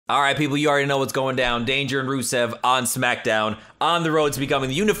All right, people, you already know what's going down. Danger and Rusev on SmackDown, on the road to becoming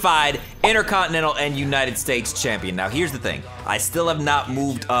the unified Intercontinental and United States champion. Now, here's the thing. I still have not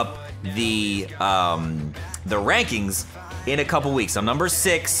moved up the rankings in a couple weeks. I'm number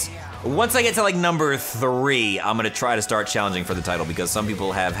 6. Once I get to like number 3, I'm gonna try to start challenging for the title because some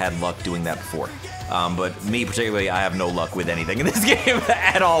people have had luck doing that before. But me particularly, I have no luck with anything in this game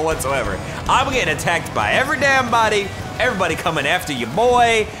at all whatsoever. I'm getting attacked by every damn body, everybody coming after you,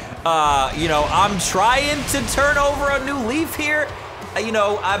 boy. You know, I'm trying to turn over a new leaf here. You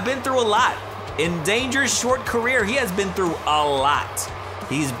know, I've been through a lot. In Danger's short career, he has been through a lot.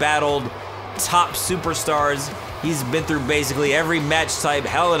 He's battled top superstars. He's been through basically every match type,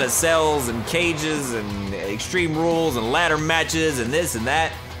 Hell in a Cells and cages and Extreme Rules and ladder matches and this and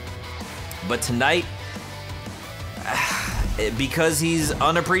that. But tonight, because he's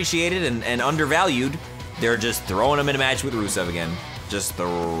unappreciated and undervalued, they're just throwing him in a match with Rusev again. Just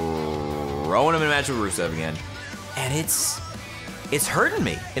throwing him in a match with Rusev again. And it's hurting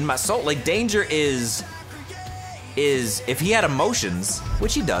me in my soul. Like, Danger is if he had emotions,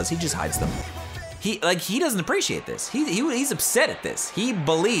 which he does, he just hides them. He doesn't appreciate this. He's upset at this. He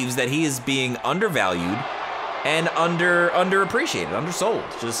believes that he is being undervalued and underappreciated, undersold.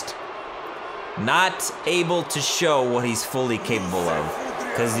 Just not able to show what he's fully capable of.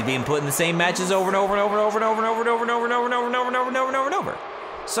 Because he's being put in the same matches over and over and over and over and over and over and over and over and over and over and over and over and over and over and over.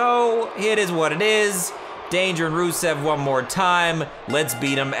 So it is what it is. Danger and Rusev one more time. Let's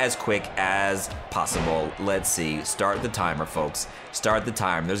beat him as quick as possible. Let's see. Start the timer, folks. Start the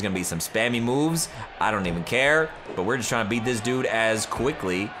timer. There's gonna be some spammy moves. I don't even care. But we're just trying to beat this dude as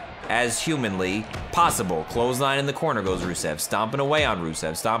quickly as humanly possible. Clothesline in the corner goes Rusev. Stomping away on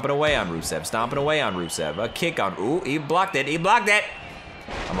Rusev. Stomping away on Rusev. Stomping away on Rusev. A kick on. Ooh, he blocked it. He blocked it.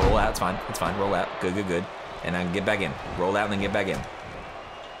 I'm gonna roll out. It's fine. It's fine. Roll out. Good, good, good. And I can get back in. Roll out and then get back in.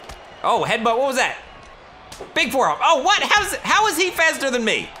 Oh, headbutt. What was that? Big forearm. Oh, what? How is he faster than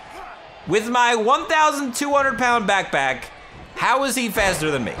me? With my 1,200-pound backpack, how is he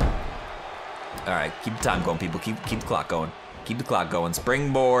faster than me? All right, keep the time going, people. Keep the clock going. Keep the clock going.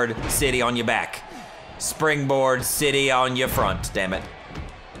 Springboard City on your back. Springboard City on your front. Damn it.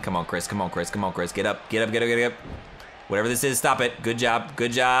 Come on, Chris. Come on, Chris. Come on, Chris. Get up. Get up. Get up. Get up. Whatever this is, stop it. Good job.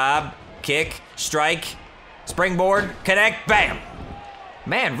 Good job. Kick. Strike. Springboard. Connect. Bam.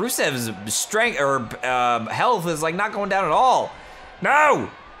 Man, Rusev's strength or health is like not going down at all.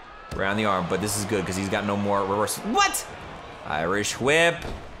 No! Around the arm, but this is good because he's got no more reverse. What? Irish whip.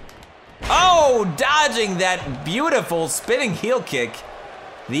 Oh, dodging that beautiful spinning heel kick.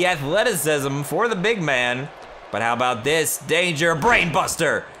 The athleticism for the big man. But how about this? Danger, brain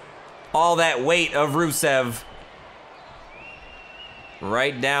buster. All that weight of Rusev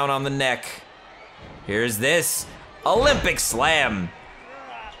right down on the neck. Here's this Olympic slam.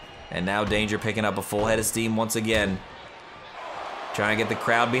 And now Danger picking up a full head of steam once again. Trying to get the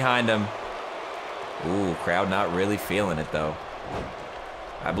crowd behind him. Ooh, crowd not really feeling it though.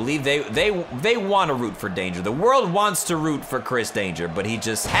 I believe they want to root for Danger. The world wants to root for Chris Danger, but he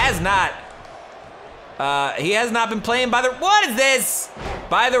just has not. He has not been playing by the. What is this?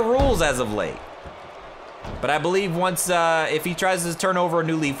 By the rules as of late. But I believe once, if he tries to turn over a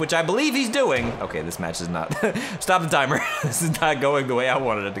new leaf, which I believe he's doing. Okay, this match is not. Stop the timer. This is not going the way I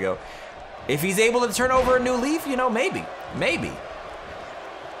wanted it to go. If he's able to turn over a new leaf, you know, maybe. Maybe.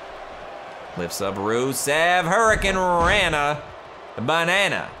 Lifts up Rusev. Hurricane Rana.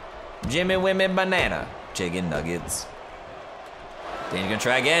 Banana. Jimmy Women Banana. Chicken nuggets. Then you're gonna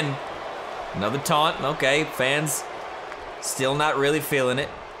try again. Another taunt. Okay, fans still not really feeling it.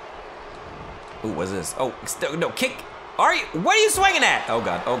 Ooh, what's this? Oh, no, kick. Are you? What are you swinging at? Oh,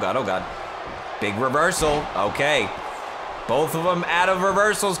 God. Oh, God. Oh, God. Big reversal. Okay. Both of them out of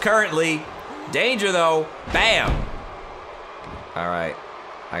reversals currently. Danger, though. Bam. All right.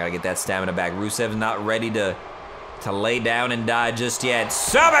 I got to get that stamina back. Rusev's not ready to lay down and die just yet.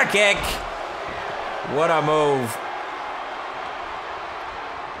 Super kick. What a move.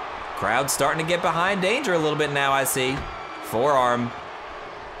 Crowd starting to get behind Danger a little bit now, I see. Forearm.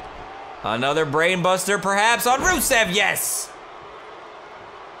 Another brain buster, perhaps, on Rusev, yes!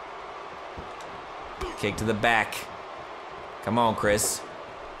 Kick to the back. Come on, Chris.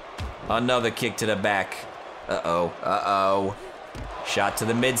 Another kick to the back. Uh-oh, uh-oh. Shot to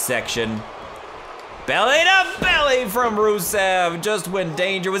the midsection. Belly to belly from Rusev, just when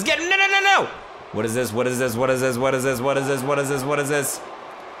Danger was getting, no! What is this, what is this, what is this, what is this, what is this, what is this, what is this?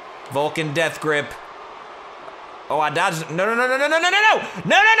 Vulcan death grip. Oh, I dodged. No, you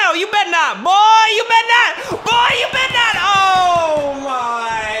bet not. Boy, you bet not. Boy, you bet not. Oh,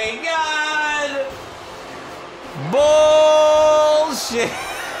 my God. Bullshit.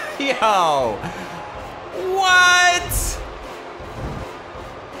 Yo. What?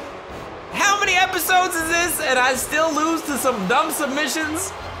 How many episodes is this and I still lose to some dumb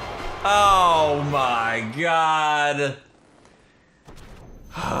submissions? Oh my God.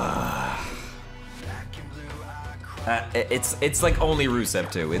 It's like only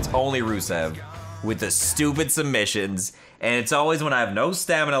Rusev too. It's only Rusev with the stupid submissions, and it's always when I have no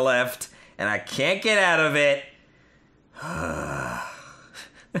stamina left and I can't get out of it.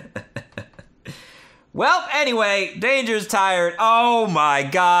 Well, anyway, Danger's tired. Oh my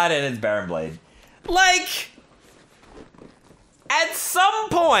God, and it's Baron Blade. Like, at some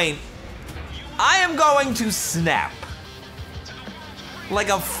point, I am going to snap. Like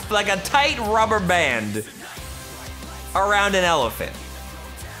a tight rubber band around an elephant.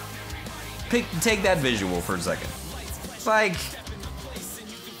 Take that visual for a second. Like,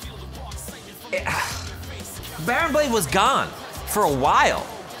 Baron Blade was gone for a while.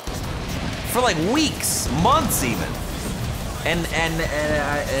 For like weeks, months even.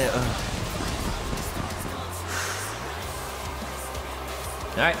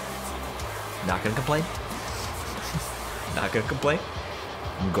 All right, not gonna complain. Not gonna complain.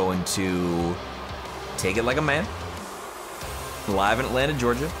 I'm going to take it like a man. Live in Atlanta,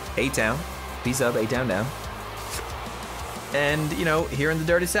 Georgia, A-Town. Peace up, A-Town down. And, you know, here in the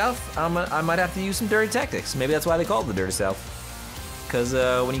Dirty South, I might have to use some dirty tactics. Maybe that's why they call it the Dirty South. Because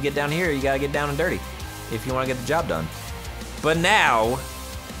when you get down here, you gotta get down and dirty if you wanna get the job done. But now,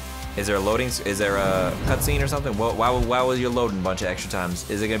 is there a cutscene or something? Why was you loading a bunch of extra times?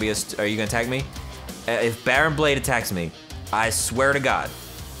 Is it gonna be are you gonna tag me? If Baron Blade attacks me, I swear to God,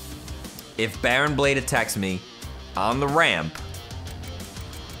 if Baron Blade attacks me on the ramp,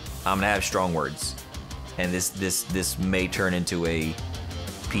 I'm gonna have strong words. And this may turn into a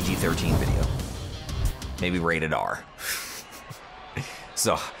PG-13 video. Maybe rated R.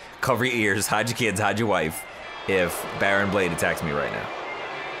 So, cover your ears, hide your kids, hide your wife, if Baron Blade attacks me right now.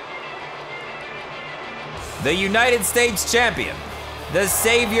 The United States Champion, the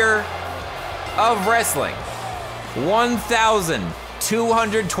savior of wrestling,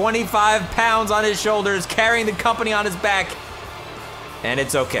 1,225 pounds on his shoulders, carrying the company on his back, and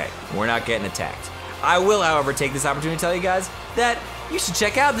it's okay, we're not getting attacked. I will, however, take this opportunity to tell you guys that you should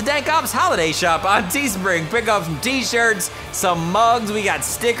check out the DenkOps holiday shop on Teespring. Pick up some t-shirts, some mugs, we got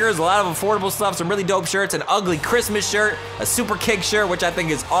stickers, a lot of affordable stuff, some really dope shirts, an ugly Christmas shirt, a super kick shirt, which I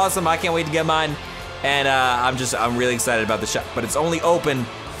think is awesome. I can't wait to get mine. And I'm really excited about the shop, but it's only open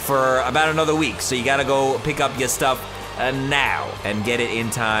for about another week. So you gotta go pick up your stuff now and get it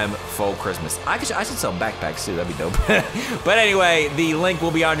in time for Christmas. I should sell backpacks too, that'd be dope. But anyway, the link will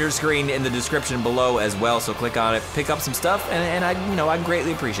be on your screen in the description below as well, so click on it, pick up some stuff, and I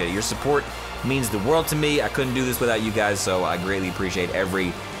greatly appreciate it. Your support means the world to me. I couldn't do this without you guys, so I greatly appreciate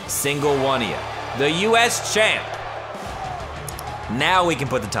every single one of you. The US champ. Now we can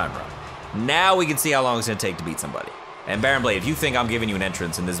put the timer on. Now we can see how long it's gonna take to beat somebody. And Baron Blade, if you think I'm giving you an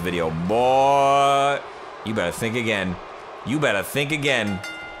entrance in this video, boy, you better think again. You better think again,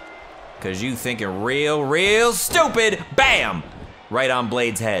 cause you thinking real stupid. Bam! Right on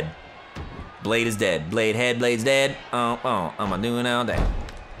Blade's head. Blade is dead. Blade head, Blade's dead. I'm gonna do it all day.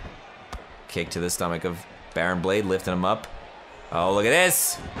 Kick to the stomach of Baron Blade, lifting him up. Oh, look at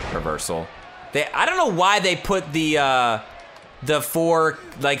this. Reversal. I don't know why they put the 4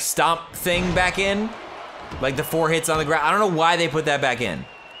 like stomp thing back in. Like the 4 hits on the ground. I don't know why they put that back in.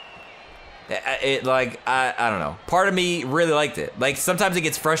 I don't know. Part of me really liked it. Like sometimes it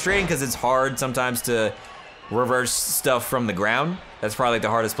gets frustrating because it's hard sometimes to reverse stuff from the ground. That's probably like the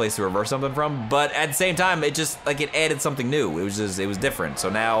hardest place to reverse something from. But at the same time, it just like it added something new. It was different. So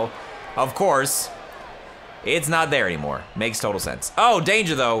now, of course, it's not there anymore. Makes total sense. Oh,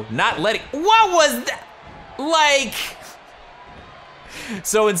 Danger though, not letting. What was that? Like.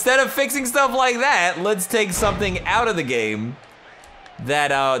 So instead of fixing stuff like that, let's take something out of the game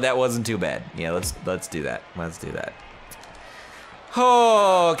that wasn't too bad. Yeah, let's do that. Let's do that.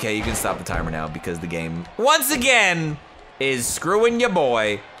 Oh, okay, you can stop the timer now because the game once again is screwing your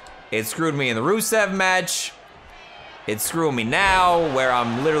boy. It screwed me in the Rusev match. It's screwing me now where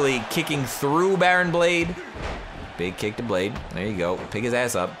I'm literally kicking through Baron Blade. Big kick to Blade. There you go. Pick his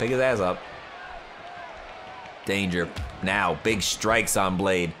ass up. Pick his ass up. Danger. Now, big strikes on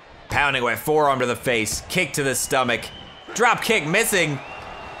Blade. Pounding away, forearm to the face, kick to the stomach. Drop kick missing.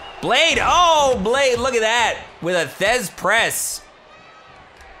 Blade, oh, Blade, look at that. With a Thez press.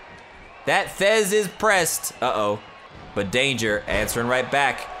 That Thez is pressed. Uh-oh. But Danger answering right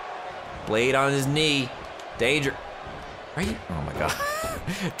back. Blade on his knee. Danger. Are you? Oh my God.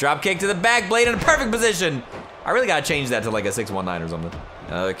 Drop kick to the back, Blade in a perfect position. I really gotta change that to like a 619 or something.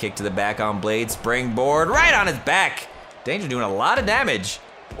 Another kick to the back on Blade. Springboard right on his back. Danger doing a lot of damage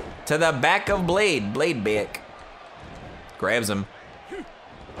to the back of Blade. Blade back. Grabs him.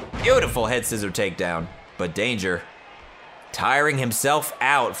 Beautiful head scissor takedown. But Danger tiring himself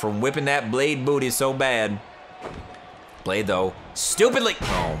out from whipping that Blade booty so bad. Blade, though, stupidly.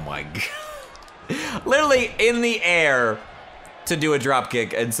 Oh my God. Literally in the air to do a drop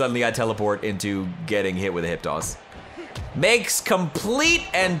kick, and suddenly I teleport into getting hit with a hip toss. Makes complete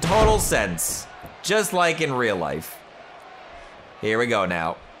and total sense, just like in real life. Here we go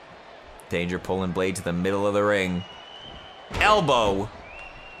now. Danger pulling Blade to the middle of the ring. Elbow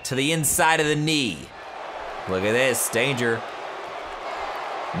to the inside of the knee. Look at this, Danger.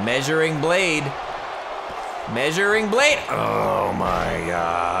 Measuring Blade. Measuring Blade. Oh my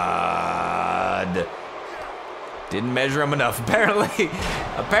God. Didn't measure him enough, apparently.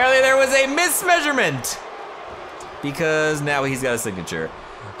 Apparently there was a mismeasurement. Because now he's got a signature.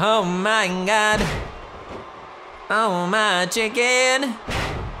 Oh my God. Oh my chicken.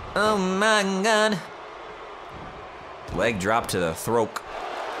 Oh my God. Leg drop to the throat.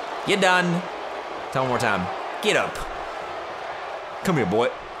 You done. Tell him one more time. Get up. Come here, boy.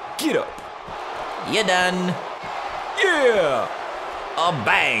 Get up. You done. Yeah. A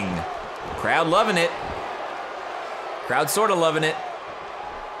bang. Crowd loving it. Crowd sort of loving it.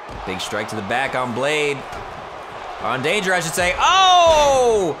 Big strike to the back on Blade. On Danger, I should say.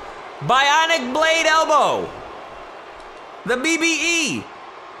 Oh! Bionic Blade elbow. The BBE.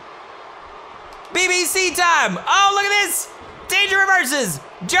 BBC time. Oh, look at this. Danger reverses.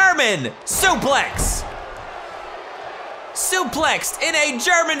 German suplex. Suplexed in a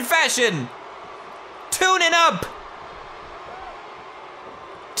German fashion. Tuning up.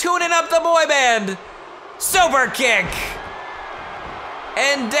 Tuning up the boy band. Super kick.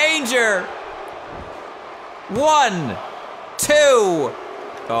 And Danger. 1, 2.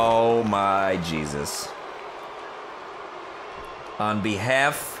 Oh my Jesus. On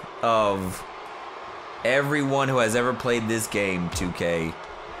behalf of everyone who has ever played this game, 2K,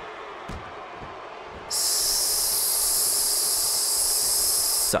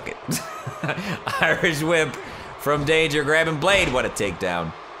 suck it. Irish whip from Danger, grabbing Blade. What a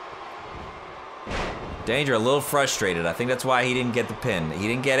takedown. Danger a little frustrated. I think that's why he didn't get the pin. He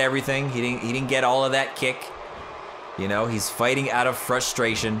didn't get everything. He didn't get all of that kick. You know, he's fighting out of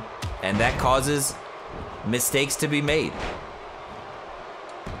frustration, and that causes mistakes to be made.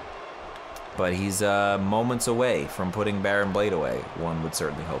 But he's moments away from putting Baron Blade away, one would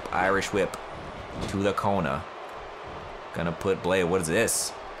certainly hope. Irish whip to the Kona. Gonna put Blade, what is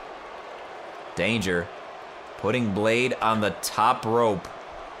this? Danger putting Blade on the top rope.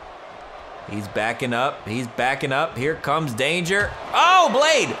 He's backing up, he's backing up. Here comes Danger. Oh,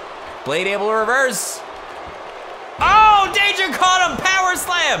 Blade! Blade able to reverse. Oh, Danger caught him, power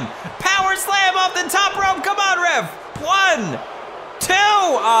slam! Power slam off the top rope, come on, ref! 1, 2!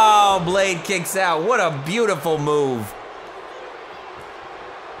 Oh, Blade kicks out. What a beautiful move.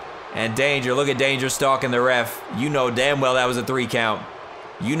 And Danger, look at Danger stalking the ref. You know damn well that was a 3 count.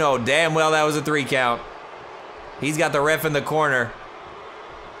 You know damn well that was a 3 count. He's got the ref in the corner.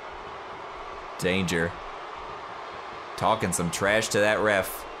 Danger talking some trash to that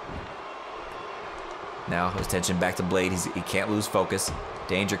ref. Now his attention back to Blade. He can't lose focus.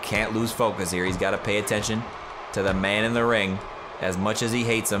 Danger can't lose focus here. He's got to pay attention to the man in the ring. As much as he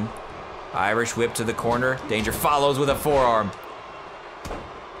hates him. Irish whip to the corner. Danger follows with a forearm.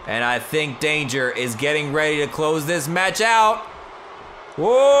 And I think Danger is getting ready to close this match out.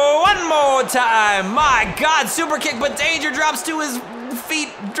 Whoa, one more time. My God, super kick, but Danger drops to his feet,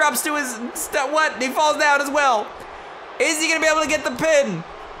 drops to his, what? He falls down as well. Is he gonna be able to get the pin?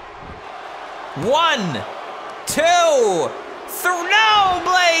 1, 2, 3, no,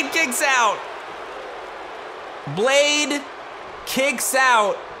 Blade kicks out. Blade kicks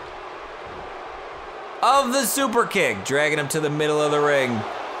out of the super kick, dragging him to the middle of the ring.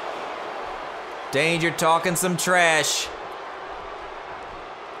 Danger talking some trash.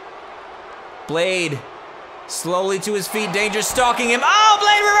 Blade slowly to his feet, Danger stalking him. Oh,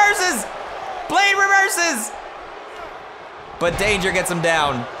 Blade reverses! Blade reverses! But Danger gets him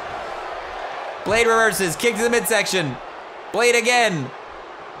down. Blade reverses, kick to the midsection. Blade again.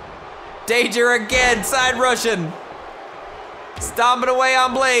 Danger again, side Russian. Stomping away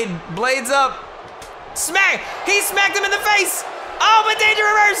on Blade. Blade's up. Smack! He smacked him in the face! Oh, but Danger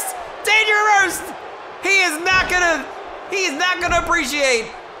reversed! Danger reversed! He is not gonna appreciate.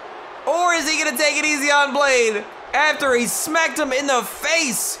 Or is he gonna take it easy on Blade after he smacked him in the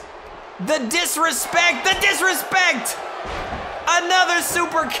face? The disrespect, the disrespect! Another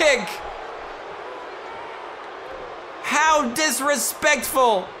super kick. How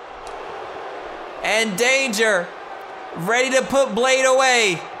disrespectful. And Danger, ready to put Blade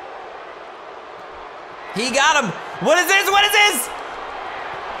away. He got him. What is this? What is this?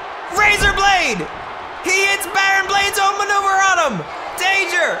 Razor Blade. He hits Baron Blade's own maneuver on him.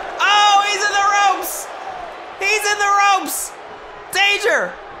 Danger. Oh, he's in the ropes. He's in the ropes.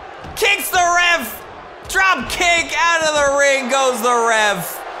 Danger kicks the ref. Drop kick out of the ring goes the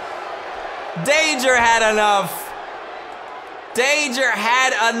ref. Danger had enough. Danger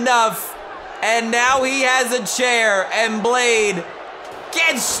had enough. And now he has a chair, and Blade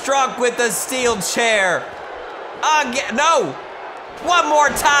gets struck with the steel chair. Again, no. One more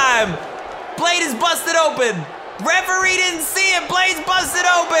time. Blade is busted open. Referee didn't see it. Blade's busted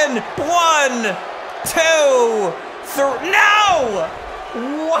open. 1, 2, 3. No!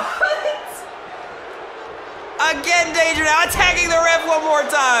 What? Again, Danger now attacking the ref one more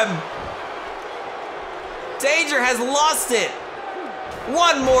time. Danger has lost it.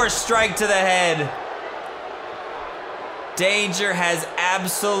 One more strike to the head. Danger has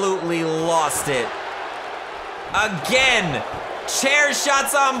absolutely lost it. Again, chair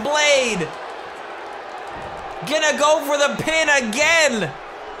shots on Blade. Gonna go for the pin again.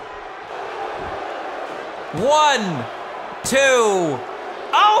 1, 2.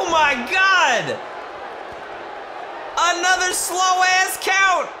 Oh my God. Another slow ass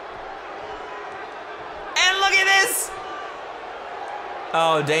count. And look at this.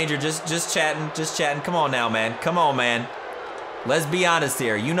 Oh, Danger, just chatting. Come on now, man. Come on, man. Let's be honest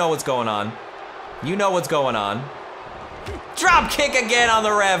here. You know what's going on. You know what's going on. Drop kick again on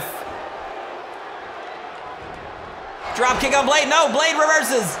the ref. Drop kick on Blade. No, Blade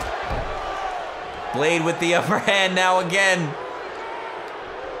reverses. Blade with the upper hand now again.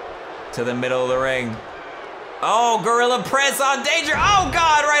 To the middle of the ring. Oh, gorilla press on Danger. Oh,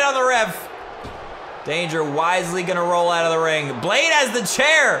 God, right on the ref. Danger wisely gonna roll out of the ring. Blade has the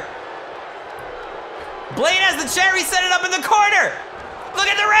chair. Blade has the chair. He set it up in the corner. Look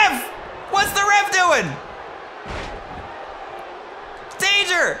at the ref. What's the ref doing?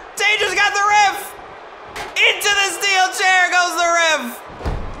 Danger. Danger's got the ref. Into the steel chair goes the ref.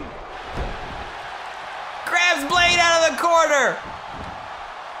 Grabs Blade out of the corner.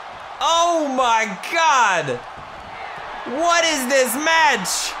 Oh my God. What is this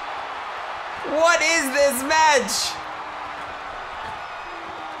match? What is this match?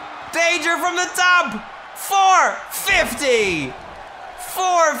 Danger from the top. 450.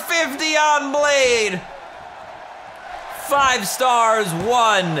 450 on Blade. 5 stars.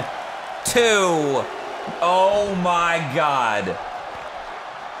 1, 2. Oh my God.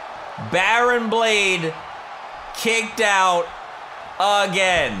 Baron Blade kicked out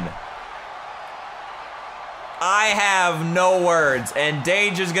again. I have no words, and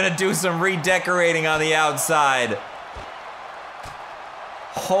Danger's gonna do some redecorating on the outside.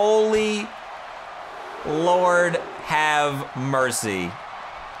 Holy Lord have mercy.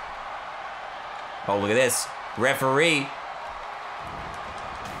 Oh, look at this. Referee.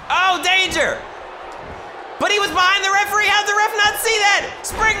 Oh, Danger! But he was behind the referee. How did the ref not see that?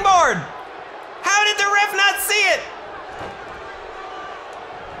 Springboard! How did the ref not see it?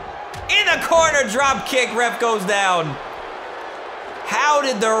 In the corner, drop kick, ref goes down. How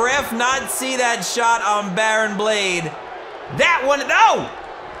did the ref not see that shot on Baron Blade? That one, no!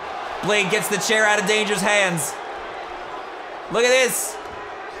 Blade gets the chair out of Danger's hands. Look at this.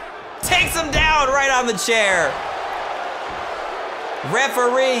 Takes him down right on the chair.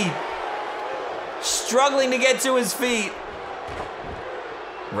 Referee struggling to get to his feet.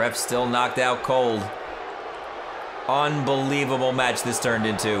 Ref still knocked out cold. Unbelievable match this turned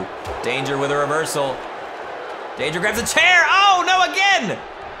into. Danger with a reversal. Danger grabs a chair. Oh, no, again.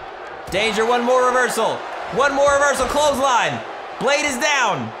 Danger, one more reversal. One more reversal, clothesline. Blade is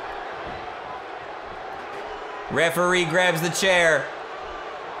down. Referee grabs the chair.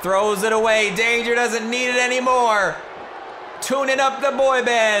 Throws it away. Danger doesn't need it anymore. Tuning up the boy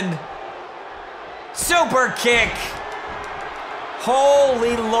band. Super kick.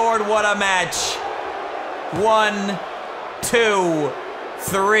 Holy Lord, what a match. 1, 2,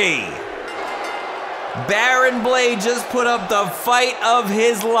 3. Baron Blade just put up the fight of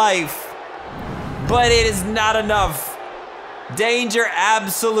his life, but it is not enough. Danger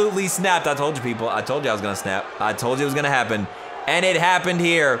absolutely snapped. I told you, people. I told you I was gonna snap. I told you it was gonna happen, and it happened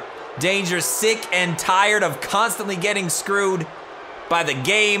here. Danger sick and tired of constantly getting screwed by the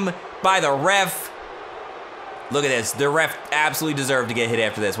game, by the ref. Look at this. The ref absolutely deserved to get hit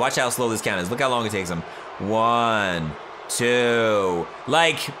after this. Watch how slow this count is. Look how long it takes him. 1, 2.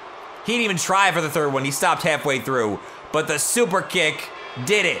 Like, he didn't even try for the third one. He stopped halfway through. But the super kick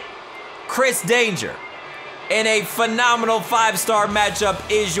did it. Chris Danger in a phenomenal 5-star matchup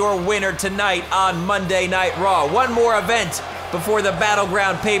is your winner tonight on Monday Night Raw. One more event before the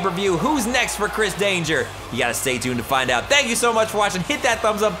Battleground pay-per-view. Who's next for Chris Danger? You gotta stay tuned to find out. Thank you so much for watching. Hit that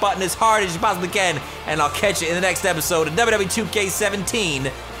thumbs up button as hard as you possibly can, and I'll catch you in the next episode of WWE 2K17,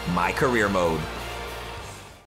 My Career Mode.